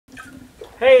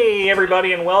Hey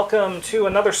everybody, and welcome to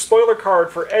another spoiler card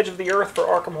for Edge of the Earth for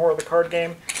Arkham Horror, the card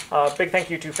game. Big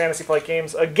thank you to Fantasy Flight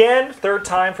Games, again, third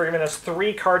time, for giving us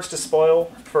 3 cards to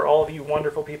spoil for all of you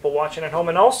wonderful people watching at home,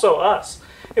 and also us.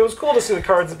 It was cool to see the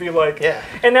cards and be like, yeah.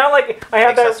 And now, like, I have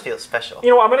makes that. Us feel special. You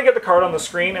know, I'm gonna get the card on the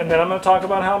screen, and then I'm gonna talk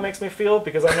about how it makes me feel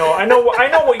because I know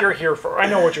what you're here for. I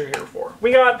know what you're here for.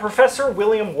 We got Professor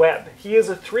William Webb. He is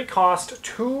a 3-cost,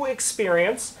 2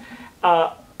 experience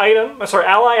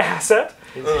ally asset.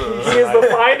 He is the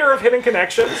finder of hidden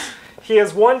connections. He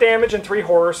has 1 damage and 3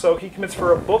 horror, so he commits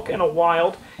for a book and a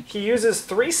wild. He uses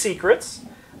 3 secrets.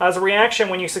 As a reaction,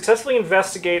 when you successfully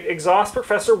investigate, exhaust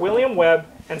Professor William Webb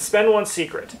and spend 1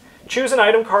 secret. Choose an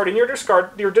item card in your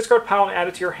discard pile and add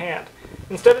it to your hand.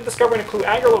 Instead of discovering a clue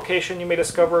at your location, you may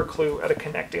discover a clue at a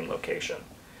connecting location.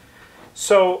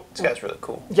 So this guy's really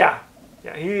cool. Yeah,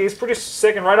 he's pretty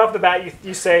sick. And right off the bat,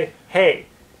 you say, "Hey,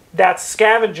 that's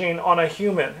scavenging on a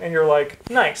human," and you're like,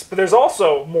 "Nice." But there's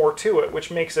also more to it, which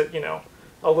makes it,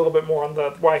 a little bit more on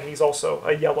the why he's also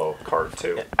a yellow card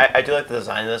too. Yeah, I do like the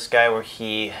design of this guy, where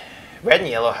red and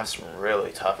yellow have some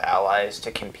really tough allies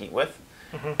to compete with,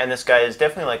 and this guy is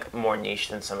definitely like more niche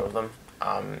than some of them.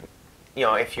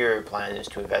 If your plan is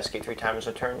to investigate 3 times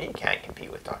a turn, you can't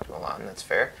compete with Dr. Milan. That's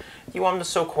fair. If you want him to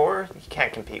soak horror, you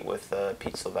can't compete with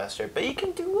Pete Sylvester, but you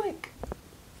can do like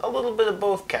a little bit of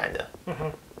both, kinda.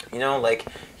 Like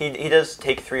he does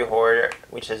take 3 horror,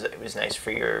 which was nice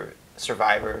for your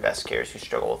survivor investigators who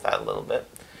struggle with that a little bit.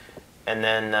 And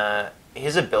then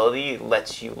his ability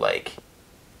lets you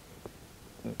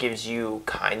gives you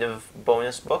kind of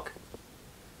bonus book,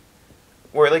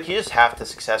 where you just have to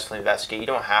successfully investigate. You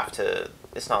don't have to.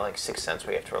 It's not like Sixth Sense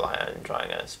where you have to rely on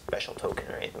drawing a special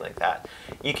token or anything like that.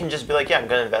 You can just be like, yeah, I'm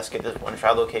going to investigate this 1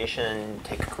 trial location and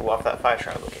take a clue off that 5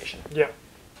 trial location. Yeah.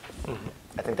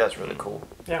 I think that's really cool.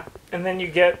 Yeah, and then you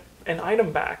get an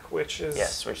item back, which is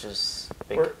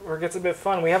big. Where it gets a bit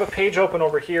fun. We have a page open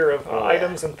over here of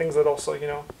items and things that also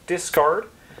discard.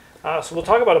 So we'll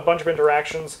talk about a bunch of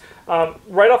interactions.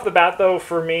 Right off the bat, though,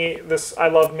 for me, I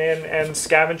love Min, and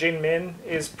scavenging Min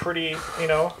is pretty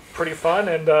fun,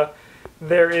 and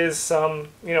there is some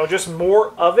just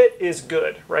more of it is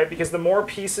good, right? Because the more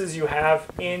pieces you have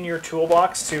in your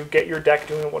toolbox to get your deck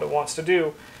doing what it wants to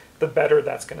do, the better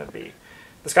that's going to be.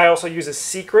 This guy also uses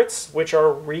secrets, which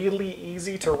are really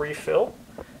easy to refill.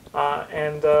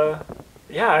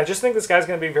 I just think this guy's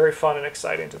going to be very fun and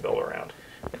exciting to build around.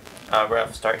 Right off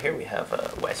the start here, we have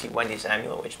Wendy's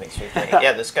Amulet, which makes me think,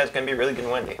 yeah, this guy's going to be really good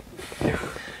in Wendy.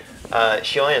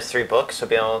 She only has 3 books, so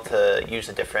being able to use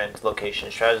a different location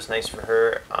strategy is nice for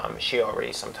her. She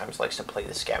already sometimes likes to play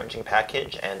the scavenging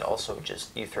package, and also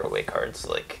just you throw away cards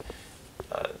like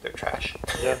they're trash.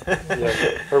 Yeah.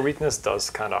 Her weakness does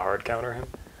kind of hard counter him.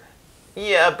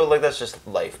 Yeah, but that's just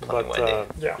life playing Wendy.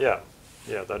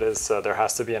 Yeah, that is. There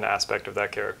has to be an aspect of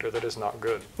that character that is not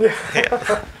good.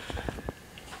 Yeah.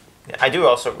 I do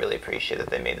also really appreciate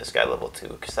that they made this guy level 2,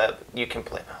 because you can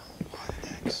play a lot of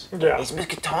decks. Yeah. He's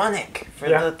Miskatonic for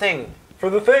the thing. For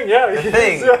the thing, yeah. The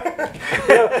thing.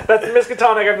 That's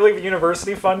Miskatonic, I believe,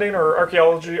 university funding or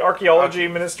archaeology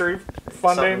ministry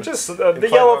funding. Just the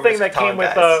yellow thing that came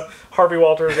with Harvey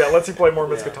Walters. Yeah, lets you play more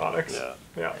Miskatonics.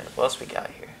 Yeah. What else we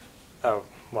got here? Oh,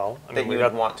 well, I mean, we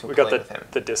got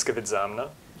the Disc of Idzamna.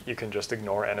 You can just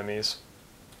ignore enemies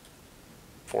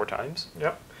 4 times.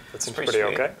 Yep. That seems pretty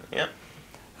okay. Yeah.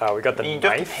 We got the knife. You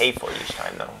don't have to pay for it each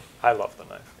time, though. I love the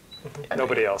knife.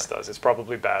 Nobody else does. It's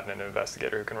probably bad in an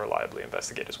investigator who can reliably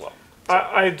investigate as well. So.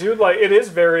 I do like it. Is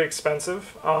very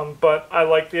expensive, but I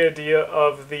like the idea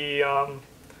of the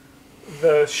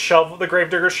shovel, the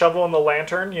gravedigger shovel, and the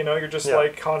lantern. You're just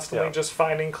constantly just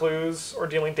finding clues or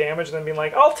dealing damage, and then being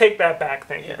like, "I'll take that back,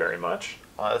 thank you very much."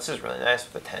 Well, this is really nice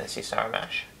with the Tennessee Sour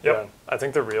Mash. Yep. Yeah, I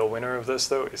think the real winner of this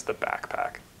though is the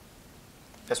backpack.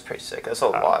 That's pretty sick. That's a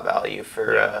lot of value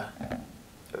for.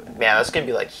 Man, that's gonna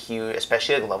be huge,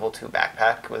 especially level 2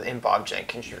 backpack in Bob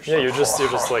Jenkins. You're just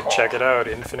check it out,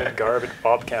 infinite garbage.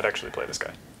 Bob can't actually play this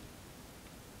guy.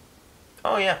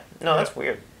 Oh yeah, no, that's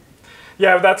weird.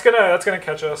 Yeah, that's gonna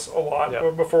catch us a lot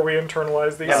before we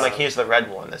internalize these. Yeah, he's the red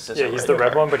one. He's the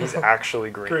red one, but he's actually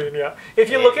green. Green, yeah. If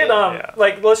you look at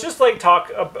let's just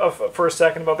talk for a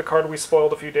second about the card we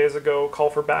spoiled a few days ago, Call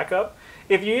for Backup.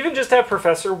 If you even just have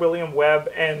Professor William Webb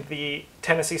and the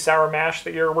Tennessee Sour Mash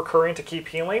that you're recurring to keep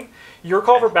healing, your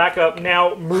Call for Backup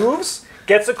now moves,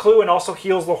 gets a clue, and also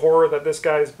heals the horror that this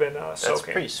guy's been soaking. That's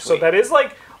pretty sweet. So that is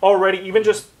already, even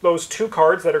just those 2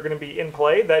 cards that are going to be in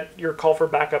play, that your Call for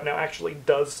Backup now actually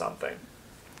does something.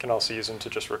 You can also use them to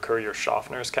just recur your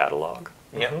Schaffner's catalog.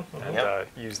 Yep. And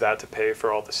use that to pay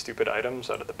for all the stupid items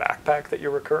out of the backpack that you're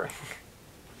recurring.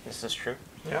 This is true.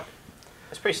 Yeah.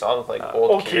 It's pretty solid with like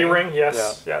old keyring.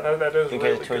 Yes, yeah, that is. You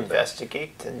really get to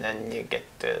investigate, and then you get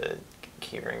the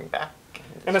keyring back.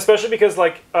 And especially because,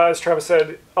 like as Travis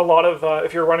said, a lot of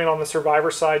if you're running on the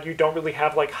survivor side, you don't really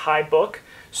have like high book,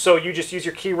 so you just use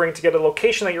your keyring to get a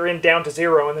location that you're in down to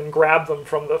 0, and then grab them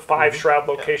from the 5 shroud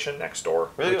location next door.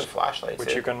 Really good flashlights.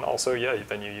 Which you can also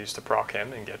then you use to proc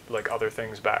him and get like other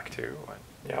things back too.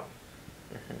 Yeah.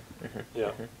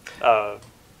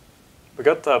 We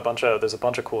got there's a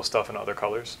bunch of cool stuff in other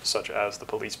colors, such as the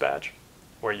police badge,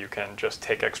 where you can just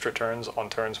take extra turns on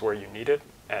turns where you need it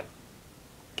and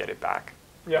get it back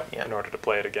in order to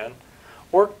play it again.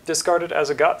 Or discard it as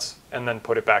a guts and then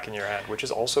put it back in your hand, which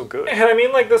is also good. And I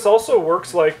mean, like, this also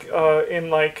works, like, in,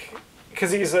 like,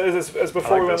 because he's, as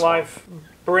before we went live,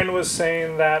 Bryn was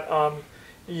saying that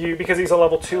because he's a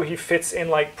level 2, he fits in,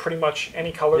 like, pretty much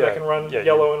any color that can run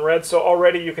yellow and red. So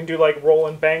already you can do, like, roll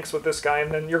and banks with this guy,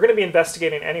 and then you're going to be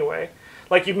investigating anyway.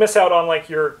 Like, you miss out on, like,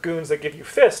 your goons that give you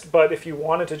fist, but if you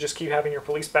wanted to just keep having your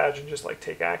police badge and just, like,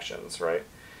 take actions, right,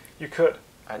 you could.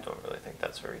 I don't really think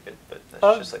that's very good, but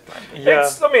that's just like my opinion. Yeah.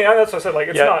 I mean, that's what I said. Like,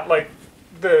 it's not like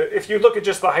if you look at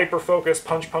just the hyper focus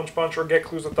punch, or get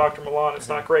clues with Dr. Milan, it's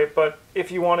not great. But if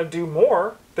you want to do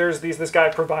more, there's this guy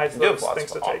provides those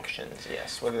things to take. Options,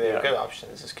 yes. Whether they're good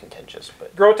options is contentious,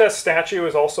 but Grotesque statue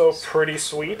is also pretty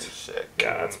sweet. Pretty sick.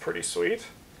 Yeah, that's pretty sweet.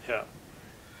 Yeah,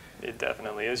 it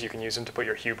definitely is. You can use him to put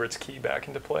your Hubert's key back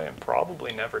into play and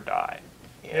probably never die.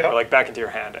 Yeah. Or like back into your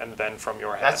hand and then from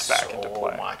your hand back into play.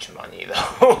 That's so much money,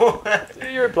 though.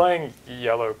 You're playing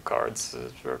yellow cards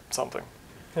or something.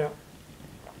 Yeah.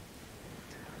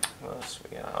 What else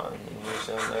we got?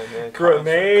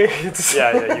 Grenades.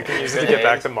 Yeah, you can use it to get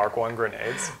back the Mark 1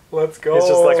 grenades. Let's go. It's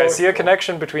just like, I see a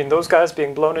connection between those guys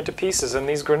being blown into pieces and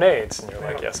these grenades. And you're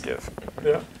like, yes, give.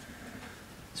 Yeah.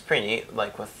 It's pretty neat,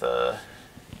 like with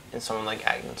in someone like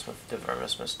Agnes with the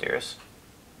Vermis Mysterious,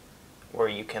 where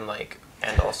you can like,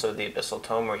 and also the Abyssal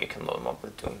Tome, where you can load them up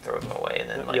with Doom, throw them away, and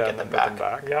then like get them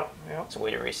back. Yeah. It's a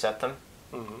way to reset them.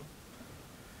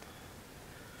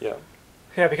 Yeah.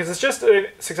 Yeah, because it's just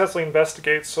successfully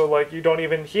investigates, so like he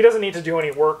doesn't need to do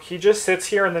any work. He just sits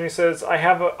here and then he says,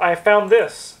 I found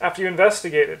this. After you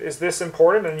investigate it, is this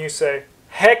important? And you say,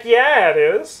 heck yeah, it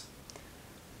is.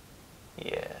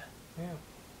 Yeah.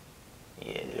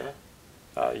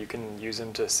 You can use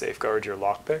him to safeguard your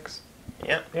lockpicks.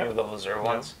 Yeah, your level 0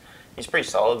 ones. He's pretty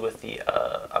solid with the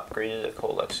upgraded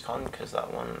Occult Lexicon, because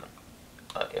that one,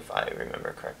 if I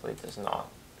remember correctly, does not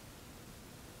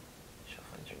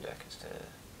shuffle into your deck is to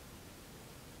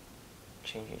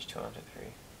change each 2 onto 3.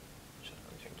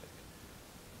 Shuffle into your deck.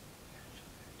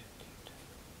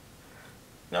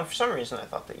 Now, for some reason, I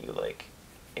thought that you, like,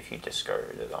 if you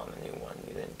discarded it on the new one,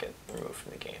 you didn't get removed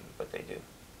from the game, but they do.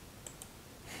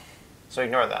 So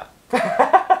ignore that.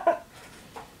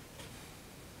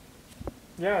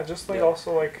 Yeah, just like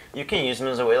also like... You can use them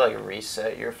as a way to like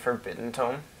reset your Forbidden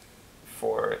Tome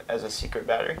as a secret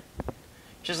battery.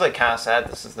 Which is like kind of sad.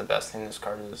 This is the best thing this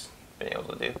card has been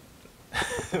able to do.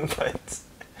 But...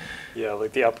 Yeah,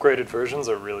 like the upgraded versions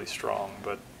are really strong,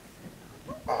 but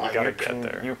you gotta get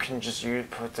there. You can just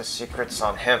put the secrets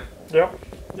on him. Yep.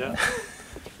 Yeah.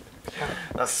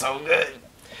 That's so good.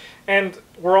 And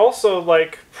we're also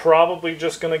like probably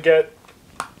just gonna get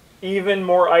even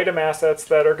more item assets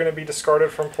that are going to be discarded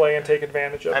from play and take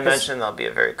advantage of. I mentioned that'll be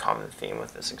a very common theme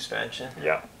with this expansion.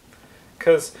 Yeah.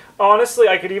 Because, honestly,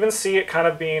 I could even see it kind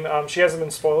of being... she hasn't been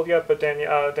spoiled yet, but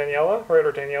Daniela, right,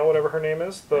 or Danielle, whatever her name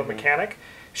is, the mechanic,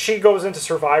 she goes into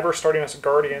Survivor starting as a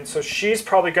Guardian, so she's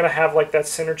probably going to have, like, that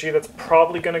synergy that's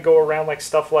probably going to go around, like,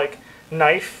 stuff like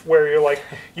Knife, where you're, like,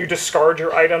 you discard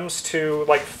your items to,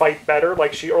 like, fight better,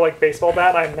 or, like, Baseball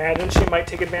Bat. I imagine she might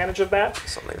take advantage of that.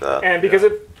 Something like that. And because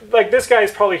like, this guy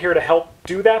is probably here to help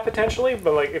do that, potentially,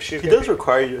 but, like, if she's... He does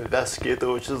require you to investigate,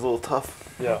 though, which is a little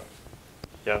tough. Yeah.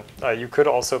 Yeah. You could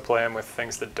also play him with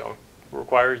things that don't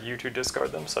require you to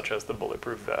discard them, such as the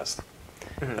Bulletproof Vest.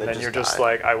 And then you're just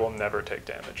like, I will never take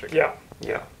damage again.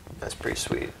 Yeah. That's pretty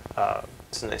sweet.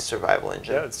 It's a nice survival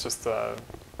engine. Yeah, it's just...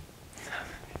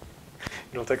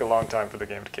 it'll take a long time for the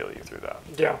game to kill you through that.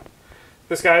 Yeah.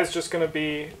 This guy is just going to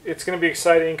be... It's going to be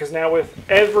exciting, because now with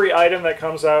every item that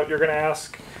comes out, you're going to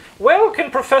ask... Well, can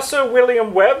Professor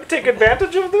William Webb take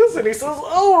advantage of this? And he says,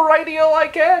 oh, rightio, I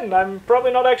can. I'm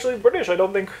probably not actually British. I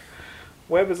don't think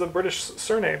Webb is a British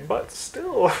surname, but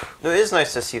still. It is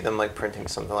nice to see them like printing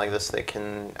something like this. They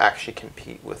can actually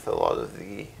compete with a lot of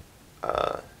the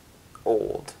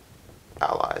old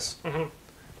allies.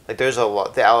 Like there's a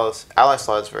lot. The ally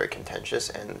slot is very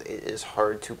contentious, and it is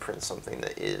hard to print something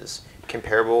that is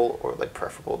comparable or like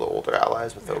preferable to older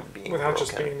allies without being without broken.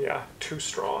 Just being too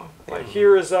strong. Like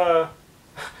here is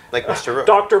Like Mr. Rook.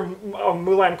 Dr.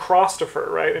 Mulan Christopher,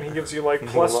 right? And he gives you like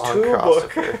 +2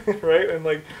 book, right? And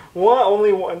like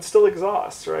only one still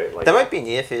exhausts, right? Like that might be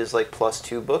neat if it is like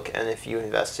 +2 book, and if you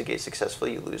investigate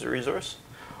successfully, you lose a resource.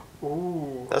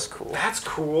 Ooh. That's cool. That's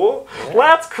cool. Yeah.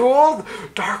 That's cool.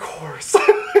 Dark Horse.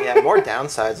 Yeah, more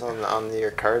downsides on your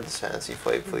cards, Fantasy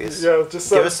Flight, please. Yeah, just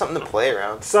give us something to play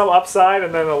around. Some upside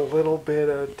and then a little bit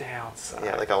of downside.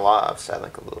 Yeah, like a lot of upside,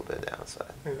 like a little bit of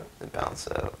downside. Yeah. And balance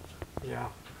it out. Yeah.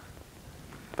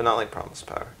 But not like Promise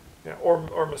Power. Yeah, or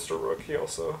Mr. Rook. He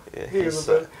also he was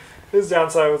a bit. His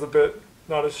downside was a bit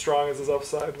not as strong as his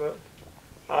upside, but.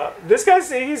 This guy,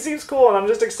 he seems cool, and I'm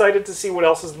just excited to see what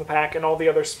else is in the pack and all the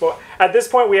other At this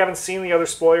point, we haven't seen the other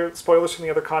spoilers from the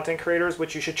other content creators,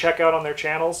 which you should check out on their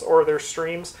channels or their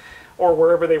streams or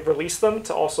wherever they've released them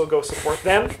to also go support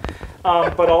them.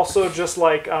 But also just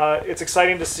like, it's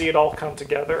exciting to see it all come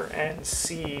together and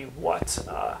see what's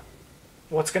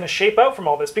going to shape out from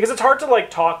all this. Because it's hard to like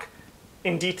talk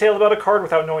in detail about a card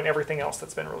without knowing everything else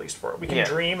that's been released for it. We can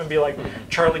dream and be like,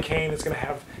 Charlie Kane is going to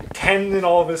have 10 in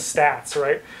all of his stats,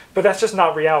 right? But that's just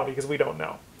not reality because we don't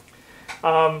know.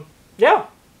 Yeah.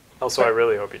 Also, I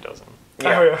really hope he doesn't.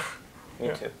 Yeah. Oh, yeah.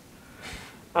 Me too.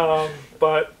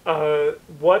 But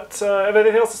have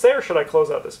anything else to say, or should I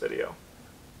close out this video?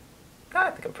 I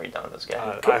think I'm pretty done with this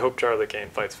guy. I hope Charlie Kane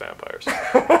fights vampires.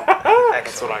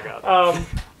 That's what I got.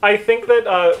 I think that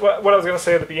what I was going to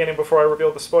say at the beginning before I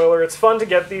revealed the spoiler, it's fun to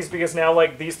get these because now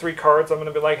like these 3 cards, I'm going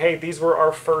to be like, hey, these were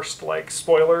our first like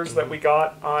spoilers that we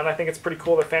got, and I think it's pretty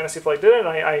cool that Fantasy Flight did it, and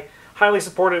I highly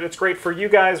support it. It's great for you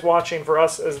guys watching, for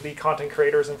us as the content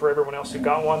creators, and for everyone else who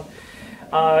got one.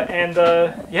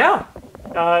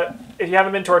 If you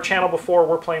haven't been to our channel before,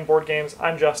 we're playing board games.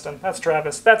 I'm Justin. That's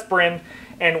Travis. That's Bryn.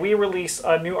 And we release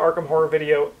a new Arkham Horror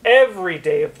video every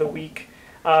day of the week,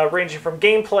 ranging from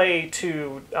gameplay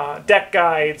to deck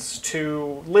guides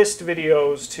to list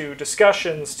videos to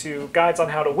discussions to guides on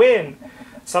how to win.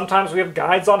 Sometimes we have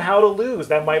guides on how to lose.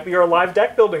 That might be our live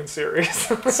deck building series.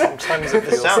 Sometimes it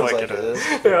feels Sounds like it is.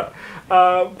 Yeah.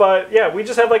 But yeah, we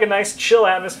just have like a nice chill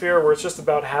atmosphere where it's just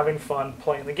about having fun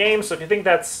playing the game. So if you think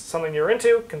that's something you're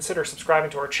into, consider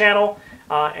subscribing to our channel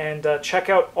and check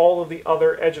out all of the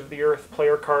other Edge of the Earth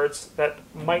player cards that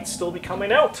might still be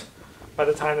coming out by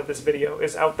the time that this video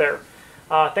is out there.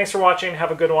 Thanks for watching.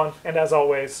 Have a good one. And as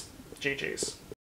always, GG's.